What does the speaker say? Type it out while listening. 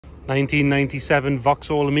1997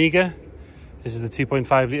 Vauxhall Omega. This is the 2.5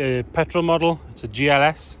 litre petrol model. It's a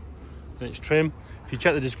GLS and it's trim. If you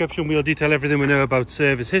check the description, we'll detail everything we know about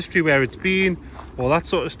service history, where it's been, all that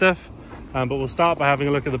sort of stuff. But we'll start by having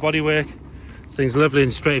a look at the bodywork. This thing's lovely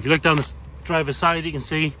and straight. If you look down the driver's side, you can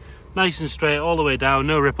see nice and straight all the way down,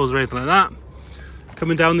 no ripples or anything like that.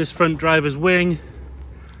 Coming down this front driver's wing,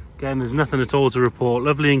 again, there's nothing at all to report.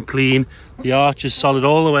 Lovely and clean. The arch is solid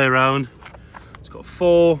all the way around. It's got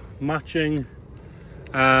 4 matching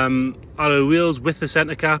alloy wheels with the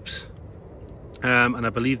centre caps, and I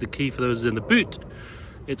believe the key for those is in the boot.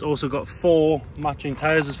 It's also got 4 matching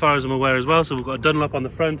tyres as far as I'm aware as well, so we've got a Dunlop on the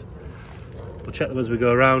front. We'll check them as we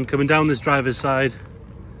go around. Coming down this driver's side,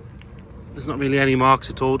 there's not really any marks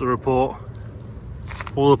at all to report.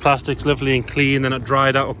 All the plastic's lovely and clean. They're not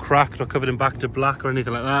dried out or cracked or covered in back to black or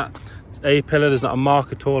anything like that. It's A-pillar, there's not a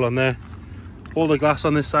mark at all on there. All the glass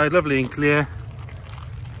on this side, lovely and clear.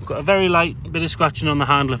 We've got a very light bit of scratching on the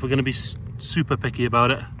handle if we're going to be super picky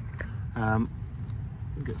about it.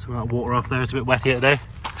 Get some of that water off there, it's a bit wet here today.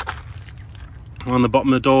 On the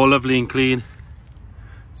bottom of the door, lovely and clean.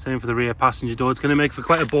 Same for the rear passenger door. It's going to make for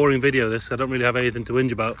quite a boring video, this. I don't really have anything to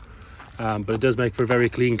whinge about, but it does make for a very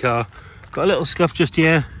clean car. Got a little scuff just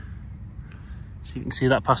here, so you can see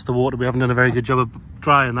that past the water. We haven't done a very good job of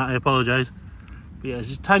drying that, I apologise. But yeah, it's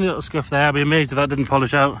just a tiny little scuff there. I'd be amazed if that didn't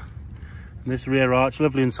polish out. And this rear arch,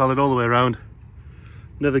 lovely and solid all the way around.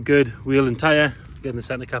 Another good wheel and tyre. Again, the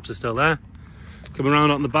centre caps are still there. Coming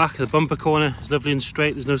around on the back, the bumper corner is lovely and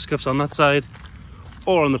straight. There's no scuffs on that side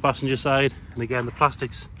or on the passenger side. And again, the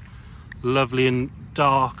plastic's lovely and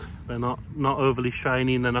dark. They're not overly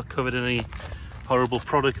shiny, and they're not covered in any horrible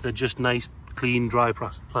product. They're just nice, clean, dry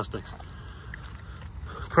plastics.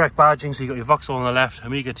 Correct badging, so you got your Vauxhall on the left,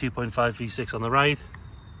 Omega 2.5 V6 on the right.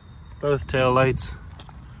 Both tail lights,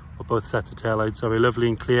 or both sets of tail lights, sorry, lovely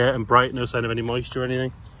and clear and bright, no sign of any moisture or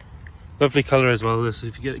anything. Lovely colour as well, this,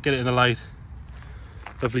 if you get it in the light.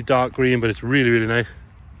 Lovely dark green, but it's really, really nice.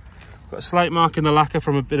 Got a slight mark in the lacquer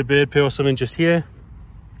from a bit of bird poo or something just here,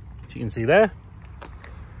 which you can see there.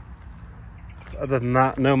 Other than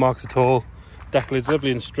that, no marks at all. Deck lid's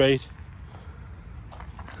lovely and straight.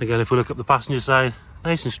 Again, if we look up the passenger side,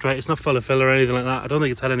 nice and straight. It's not full of filler or anything like that. I don't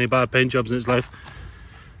think it's had any bad paint jobs in its life.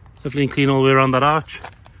 Lovely and clean all the way around that arch.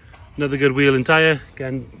 Another good wheel and tyre,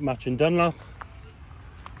 again matching Dunlop.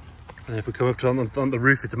 And if we come up to on the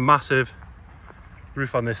roof, it's a massive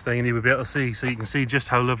roof on this thing, and you will be able to see, so you can see just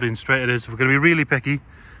how lovely and straight it is. If we're going to be really picky,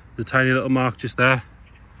 the tiny little mark just there,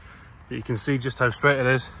 but you can see just how straight it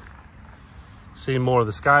is. Seeing more of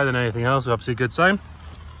the sky than anything else, obviously a good sign.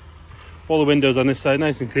 All the windows on this side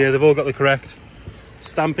nice and clear. They've all got the correct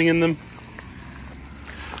stamping in them.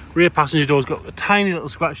 Rear passenger door's got a tiny little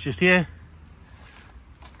scratch just here,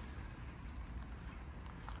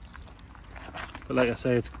 but like I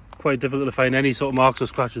say, it's quite difficult to find any sort of marks or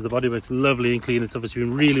scratches. The bodywork's lovely and clean. It's obviously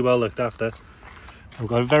been really well looked after. I've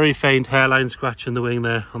got a very faint hairline scratch in the wing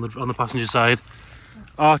there on the passenger side.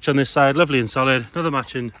 Arch on this side, lovely and solid. Another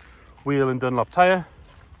matching wheel and Dunlop tyre.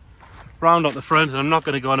 Round up the front, and I'm not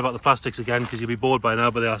going to go on about the plastics again because you'll be bored by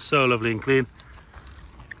now, but they are so lovely and clean.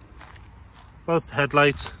 Both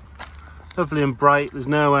headlights, lovely and bright. There's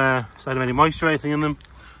no sign of any moisture or anything in them.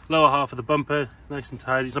 Lower half of the bumper, nice and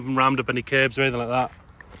tidy. It's not been rammed up any curbs or anything like that.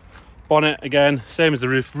 Bonnet, again, same as the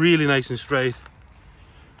roof, really nice and straight.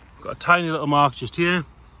 Got a tiny little mark just here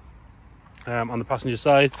on the passenger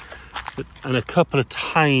side, and a couple of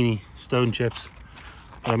tiny stone chips.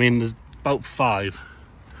 I mean, there's about 5.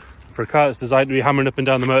 For a car that's designed to be hammering up and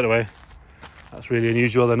down the motorway, that's really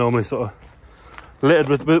unusual. They're normally sort of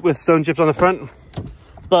littered with stone chips on the front.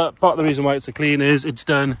 But part of the reason why it's so clean is it's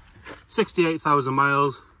done 68,000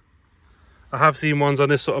 miles. I have seen ones on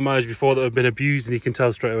this sort of mileage before that have been abused, and you can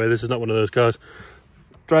tell straight away this is not one of those cars.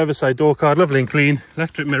 Driver's side door card, lovely and clean.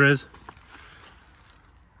 Electric mirrors.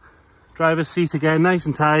 Driver's seat again, nice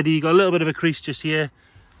and tidy. You got a little bit of a crease just here,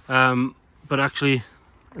 but actually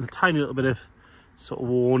a tiny little bit of sort of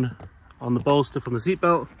worn on the bolster from the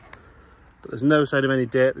seatbelt. But there's no sign of any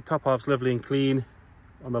dirt. The top half's lovely and clean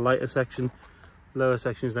on the lighter section. Lower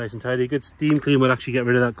section is nice and tidy. Good steam clean will actually get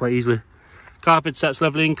rid of that quite easily. Carpet set's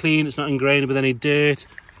lovely and clean. It's not ingrained with any dirt.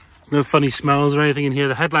 There's no funny smells or anything in here.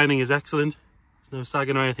 The headlining is excellent. There's no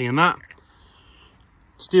sagging or anything in that.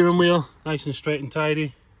 Steering wheel, nice and straight and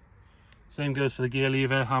tidy. Same goes for the gear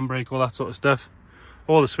lever, handbrake, all that sort of stuff.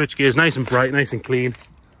 All the switch gears nice and bright, nice and clean.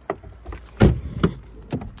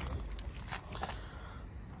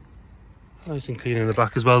 Nice and clean in the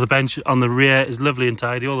back as well. The bench on the rear is lovely and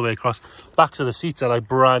tidy all the way across. Backs of the seats are like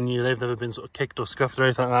brand new. They've never been sort of kicked or scuffed or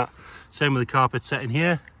anything like that. Same with the carpet set in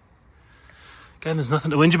here. Again, there's nothing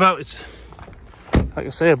to whinge about. It's, like I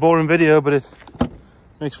say, a boring video, but it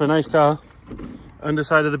makes for a nice car.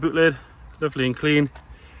 Underside of the boot lid, lovely and clean.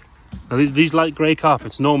 Now these light grey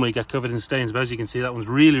carpets normally get covered in stains, but as you can see, that one's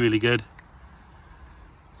really, really good.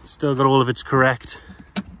 Still got all of its correct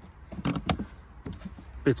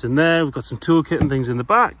bits in there. We've got some toolkit and things in the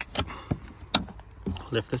back.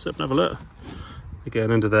 Lift this up and have a look. Again,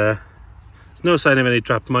 under there, there's no sign of any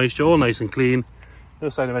trapped moisture, all nice and clean. No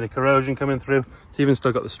sign of any corrosion coming through. It's even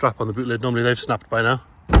still got the strap on the boot lid. Normally they've snapped by now.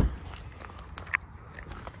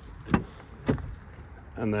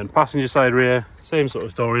 And then passenger side rear, same sort of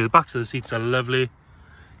story. The backs of the seats are lovely.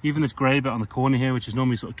 Even this grey bit on the corner here, which is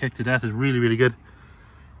normally sort of kicked to death, is really, really good.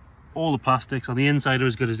 All the plastics on the inside are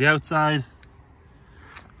as good as the outside.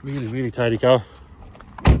 Really, really tidy car.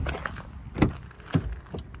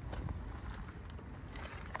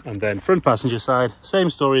 And then front passenger side, same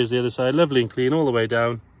story as the other side, lovely and clean all the way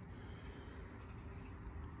down.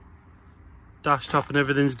 Dash top and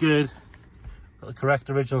everything's good. Got the correct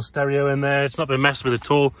original stereo in there. It's not been messed with at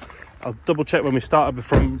all. I'll double check when we started,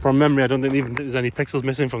 but from memory, I don't think even there's any pixels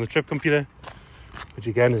missing from the trip computer, which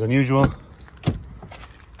again is unusual.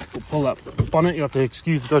 We'll pull that bonnet. You have to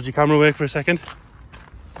excuse the dodgy camera work for a second.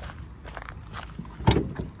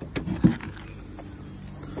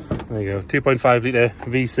 There you go, 2.5 litre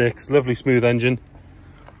V6, lovely smooth engine.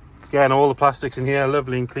 Again, all the plastics in here,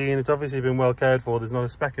 lovely and clean. It's obviously been well cared for. There's not a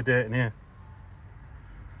speck of dirt in here.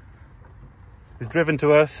 It's driven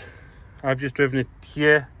to us. I've just driven it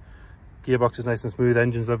here. Gearbox is nice and smooth,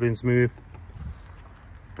 engine's lovely and smooth.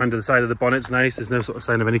 Under the side of the bonnet's nice. There's no sort of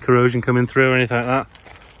sign of any corrosion coming through or anything like that.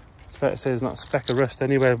 It's fair to say there's not a speck of rust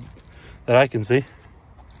anywhere that I can see.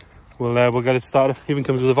 We'll get it started. Even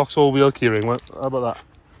comes with a Vauxhall wheel keyring. How about that?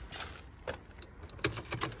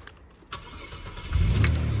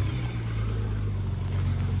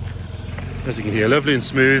 As you can hear, lovely and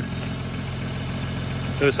smooth.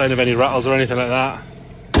 No sign of any rattles or anything like that.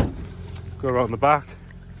 Go around the back.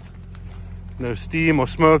 No steam or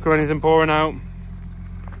smoke or anything pouring out.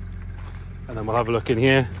 And then we'll have a look in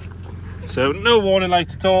here. So no warning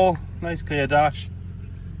lights at all. Nice clear dash.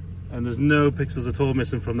 And there's no pixels at all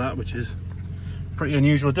missing from that, which is pretty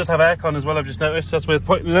unusual. It does have aircon as well, I've just noticed. That's worth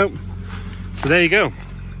pointing out. So there you go.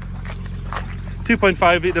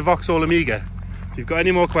 2.5 litre Vauxhall Omega. If you've got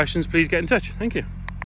any more questions, please get in touch. Thank you.